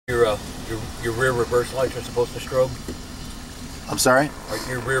Your rear reverse lights are supposed to strobe? I'm sorry?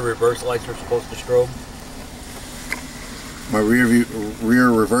 Your rear reverse lights are supposed to strobe? My rear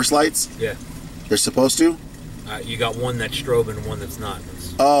reverse lights? Yeah. They're supposed to? You got one that's strobe and one that's not.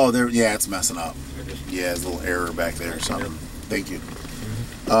 Oh, yeah, it's messing up. Yeah, there's a little error back there or something. Thank you.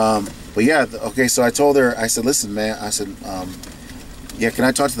 But yeah, okay, so I told her, I said, listen, man, I said, yeah, can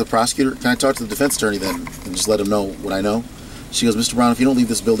I talk to the prosecutor? Can I talk to the defense attorney then and just let him know what I know? She goes, Mr. Brown, if you don't leave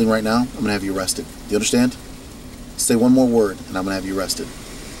this building right now, I'm going to have you arrested. Do you understand? Say one more word and I'm going to have you arrested.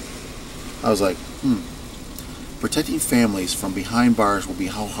 I was like, protecting families from behind bars will be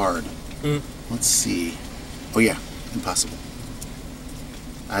how hard? Let's see. Oh yeah, impossible.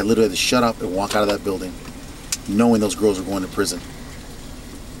 I literally had to shut up and walk out of that building knowing those girls were going to prison.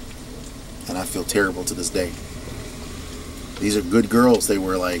 And I feel terrible to this day. These are good girls. They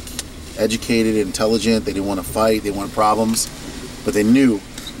were like educated, intelligent. They didn't want to fight. They wanted problems. But they knew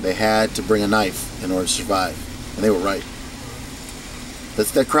they had to bring a knife in order to survive. And they were right.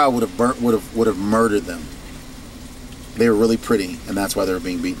 That crowd would have murdered them. They were really pretty, and that's why they were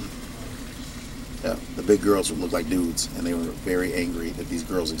being beaten. Yeah, the big girls would look like dudes, and they were very angry that these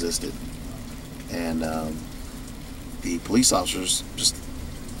girls existed. And the police officers just,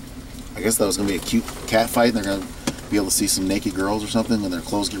 I guess that was going to be a cute cat fight, and they're going to be able to see some naked girls or something when their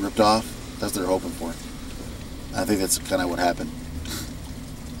clothes get ripped off. That's what they're hoping for. I think that's kind of what happened.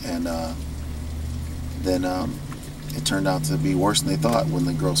 And then it turned out to be worse than they thought when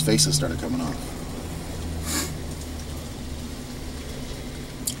the girls' faces started coming off.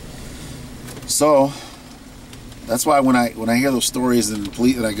 So that's why when I hear those stories and the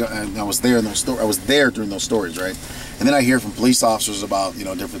police, and I was there in those I was there during those stories, right? And then I hear from police officers about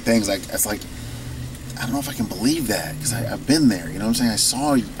different things. Like it's like I don't know if I can believe that because I've been there. You know what I'm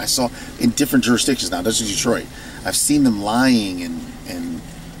saying? I saw in different jurisdictions now. That's in Detroit. I've seen them lying and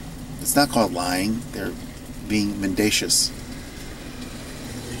it's not called lying. They're being mendacious.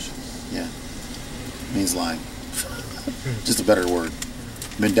 Yeah, it means lying. Just a better word.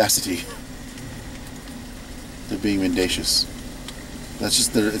 Mendacity. They're being mendacious. That's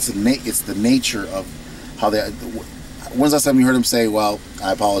just it's the nature of how they. When's the last time you heard them say, "Well,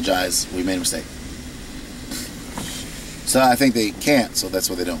 I apologize, we made a mistake"? So I think they can't, so that's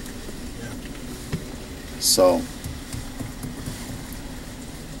what they don't. Yeah. So,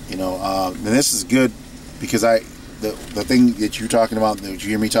 and this is good because the thing that you're talking about, that you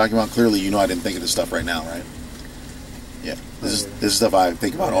hear me talking about, clearly I didn't think of this stuff right now, right? Yeah, this is stuff I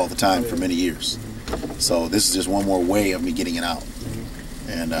think about all the time for many years. So this is just one more way of me getting it out.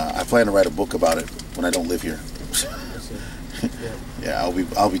 And I plan to write a book about it when I don't live here. Yeah,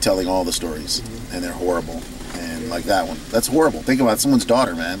 I'll be telling all the stories, and they're horrible. And like that one, that's horrible. Think about someone's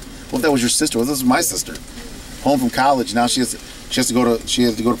daughter, man. What if that was your sister? What if this was my sister? Home from college, now she has to go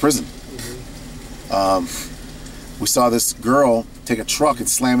to prison. We saw this girl take a truck and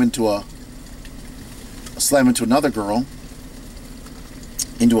slam into another girl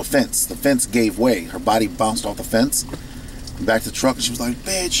into a fence. The fence gave way. Her body bounced off the fence and back to the truck, and she was like,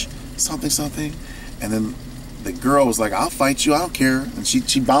 "Bitch, something." And then the girl was like, "I'll fight you, I don't care." And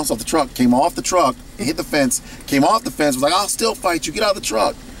she bounced off the truck, came off the truck, hit the fence, came off the fence, was like, "I'll still fight you, get out of the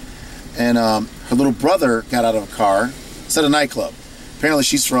truck." And her little brother got out of a car. It's at a nightclub. Apparently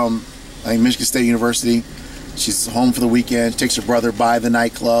she's from, I think, Michigan State University. She's home for the weekend. She takes her brother by the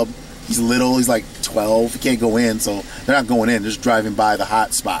nightclub. He's little, he's like 12. He can't go in, so they're not going in. They're just driving by the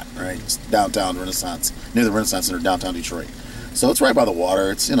hot spot, right? It's downtown Renaissance, near the Renaissance Center, downtown Detroit. So it's right by the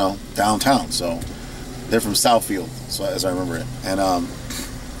water. It's, downtown. So they're from Southfield, so as I remember it. And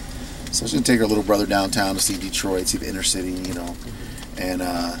so she's going to take her little brother downtown to see Detroit, see the inner city,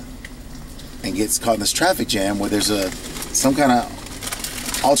 and gets caught in this traffic jam where there's some kind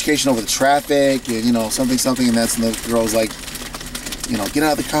of altercation over the traffic and, something, and the girl's like, get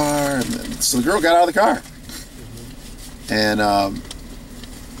out of the car. And so the girl got out of the car. And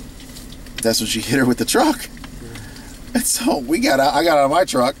that's when she hit her with the truck. And so I got out of my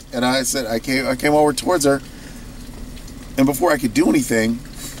truck, and I said, I came over towards her, and before I could do anything,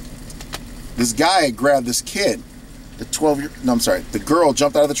 this guy had grabbed this kid, the girl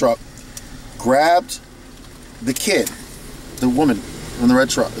jumped out of the truck, grabbed the kid, the woman from the red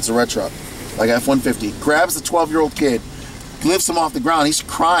truck, it's a red truck, like F-150, grabs the 12-year-old kid, lifts him off the ground, he's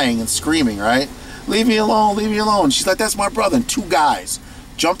crying and screaming, right? Leave me alone, leave me alone. She's like, that's my brother. And two guys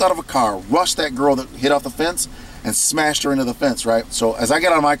jumped out of a car, rushed that girl that hit off the fence, and smashed her into the fence, right? So as I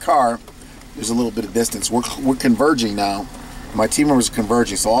get out of my car, there's a little bit of distance. We're converging now. My team members are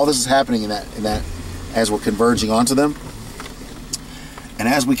converging. So all this is happening in that as we're converging onto them. And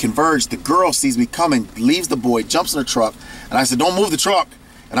as we converge, the girl sees me coming, leaves the boy, jumps in the truck, and I said, "Don't move the truck."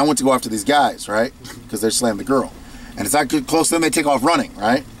 And I went to go after these guys, right? Because they slammed the girl. And as I get close to them, they take off running,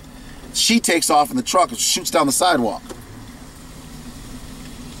 right? She takes off in the truck and shoots down the sidewalk.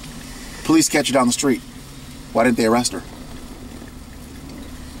 Police catch her down the street. Why didn't they arrest her?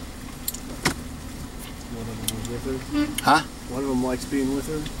 One of them was with her? Huh? One of them likes being with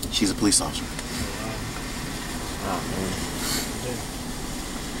her? She's a police officer. Oh, man.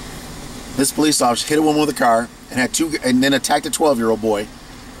 This police officer hit a woman with a car and had and then attacked a 12-year-old boy.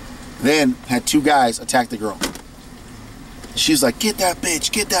 Then had two guys attack the girl. She's like, "Get that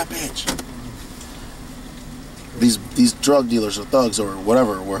bitch! Get that bitch!" These drug dealers or thugs or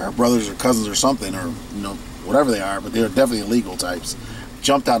whatever, were her brothers or cousins or something, or whatever they are, but they're definitely illegal types.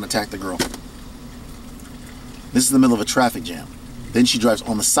 Jumped out and attacked the girl. This is in the middle of a traffic jam. Then she drives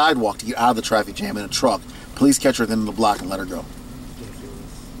on the sidewalk to get out of the traffic jam in a truck. Police catch her at the end of the block and let her go.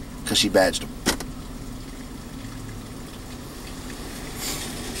 Because she badged them.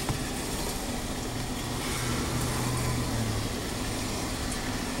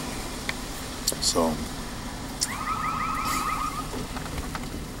 So